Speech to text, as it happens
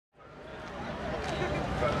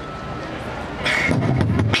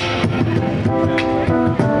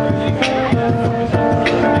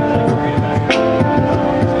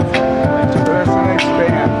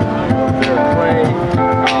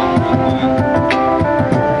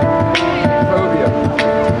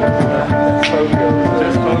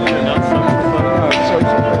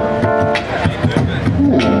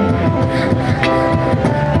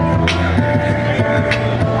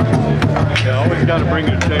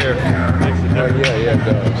hair makes a difference. Yeah, it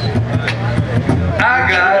does. I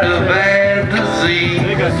got a bad disease.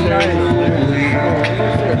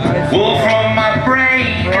 Well, from my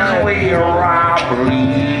brain is where I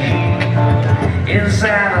bleed.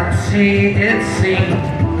 Insanity, it seems,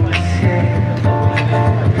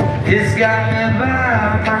 it's got me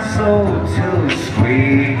by my soul to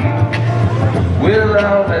squeeze. Will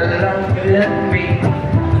all the love in me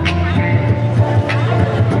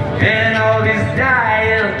and all these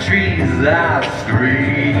dying trees I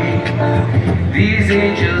scream. These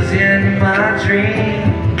angels in my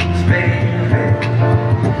dreams, baby,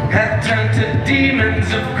 have turned to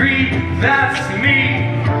demons of greed. That's me.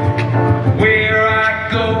 Where I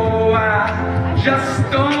go, I just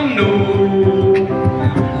don't know.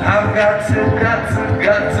 I've got to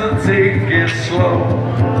take it slow.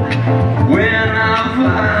 When I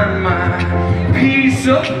find my peace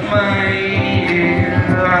of mind,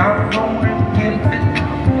 I'm gonna give it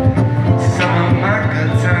some of my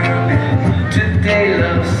good time. Today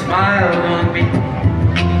love smiled on me.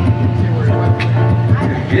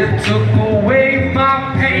 It took away my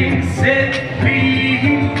pain, set me.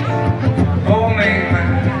 Oh, make my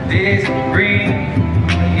days green.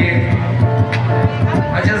 Yeah,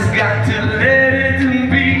 I just got to let it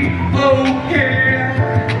be. Okay,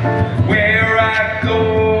 where I go,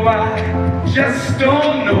 I just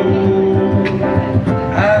don't know.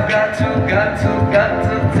 I've got to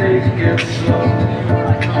take it slow.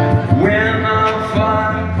 When I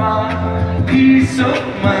find my peace of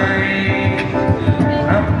mind,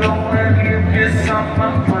 I'm gonna give you some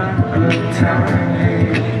of my good time.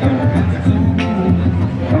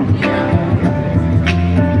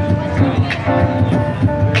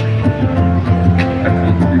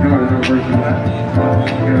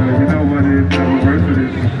 You know what it is, what verse it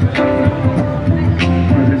is.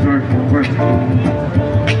 What is verse?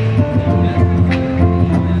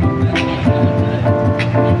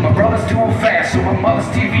 My brother's too fast, so my mother's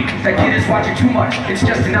TV. That kid is watching too much, it's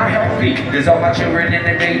just not healthy. There's all my children in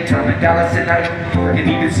the daytime and Dallas at night. Can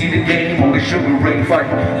even see the game on the sugar ray fight.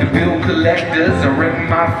 The bill collectors are in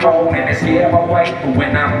my phone and they scare my wife. But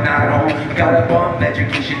when I'm not home, got a bum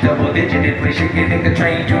education, double-digit inflation. Getting the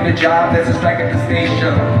train to the job, there's a strike at the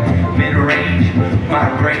station. Mid-range,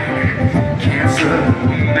 migraine, cancer,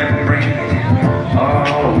 membrane.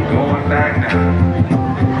 Oh, we're going back now.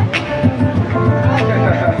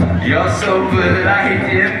 You're so polite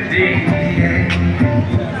indeed.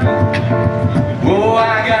 Oh,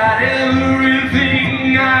 I got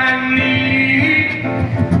everything I need.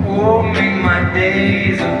 Oh, make my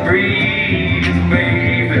days a breeze,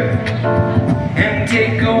 baby, and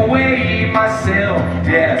take away my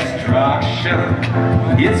self-destruction.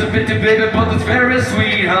 It's a bitter, bitter, but it's very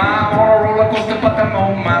sweet. I'm on a roller coaster, but I'm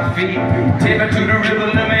on my feet. Take me to the river,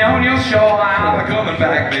 let me on your shore. I'll be coming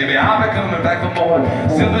back, baby, I'll be coming back for more.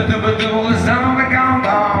 Silver dooba doo, the sun will be gone,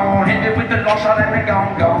 gone. Hit it with the long shot and the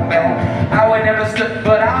gone, gone back. I would never slip,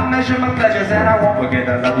 but I'll measure my pleasures, and I won't forget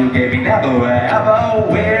the love you gave me. Never, ever,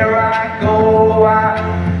 where I go, I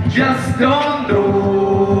just don't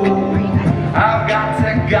know. I've got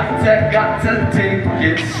to take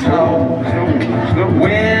it slow.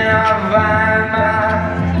 When I find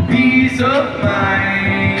my peace of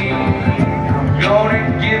mind, I'm gonna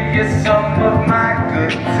give you some of my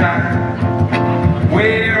good time.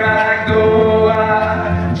 Where I go,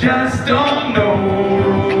 I just don't know.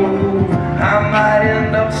 I might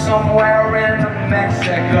end up somewhere in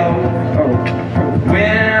Mexico.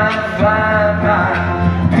 When I find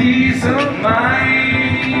my peace of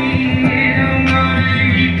mind, I'm gonna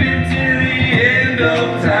keep it till the end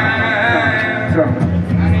of time.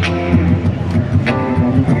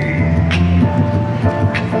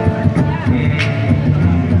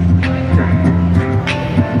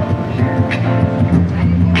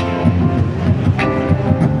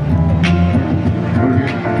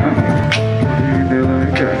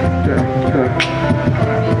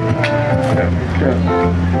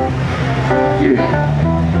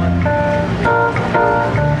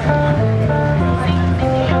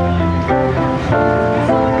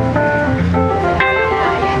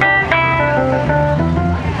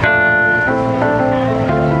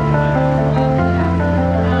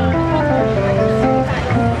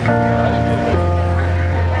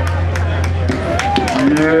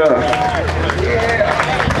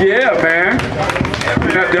 Yeah, man.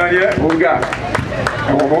 We're not done yet. What we got?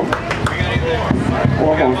 One more?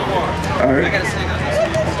 One more. All right.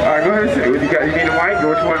 All right, go ahead and say. What you got? You need a mic?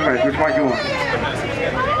 Which one mic? Which mic you want?